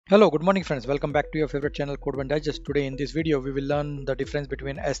Hello, good morning friends. Welcome back to your favorite channel CodeOneDigest. Today in this video we will learn the difference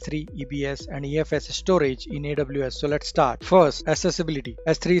between S3, EBS and EFS storage in AWS. So let's start. First, accessibility.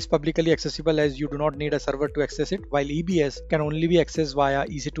 S3 is publicly accessible as you do not need a server to access it, while EBS can only be accessed via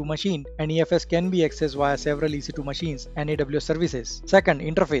EC2 machine and EFS can be accessed via several EC2 machines and AWS services. Second,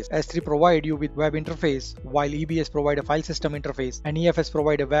 interface. S3 provide you with web interface while EBS provide a file system interface and EFS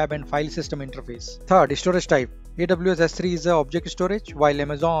provide a web and file system interface. Third, storage type. AWS S3 is object storage, while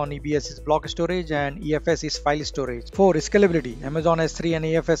Amazon EBS is block storage and EFS is file storage. 4. Scalability. Amazon S3 and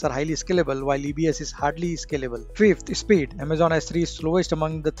EFS are highly scalable while EBS is hardly scalable. 5th. Speed. Amazon S3 is slowest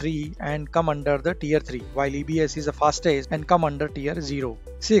among the three and come under the tier 3, while EBS is the fastest and come under tier 0.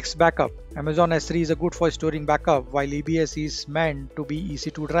 6. Backup. Amazon S3 is good for storing backup while EBS is meant to be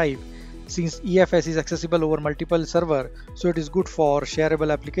EC2 drive. Since EFS is accessible over multiple servers, so it is good for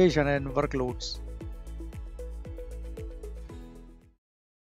shareable application and workloads.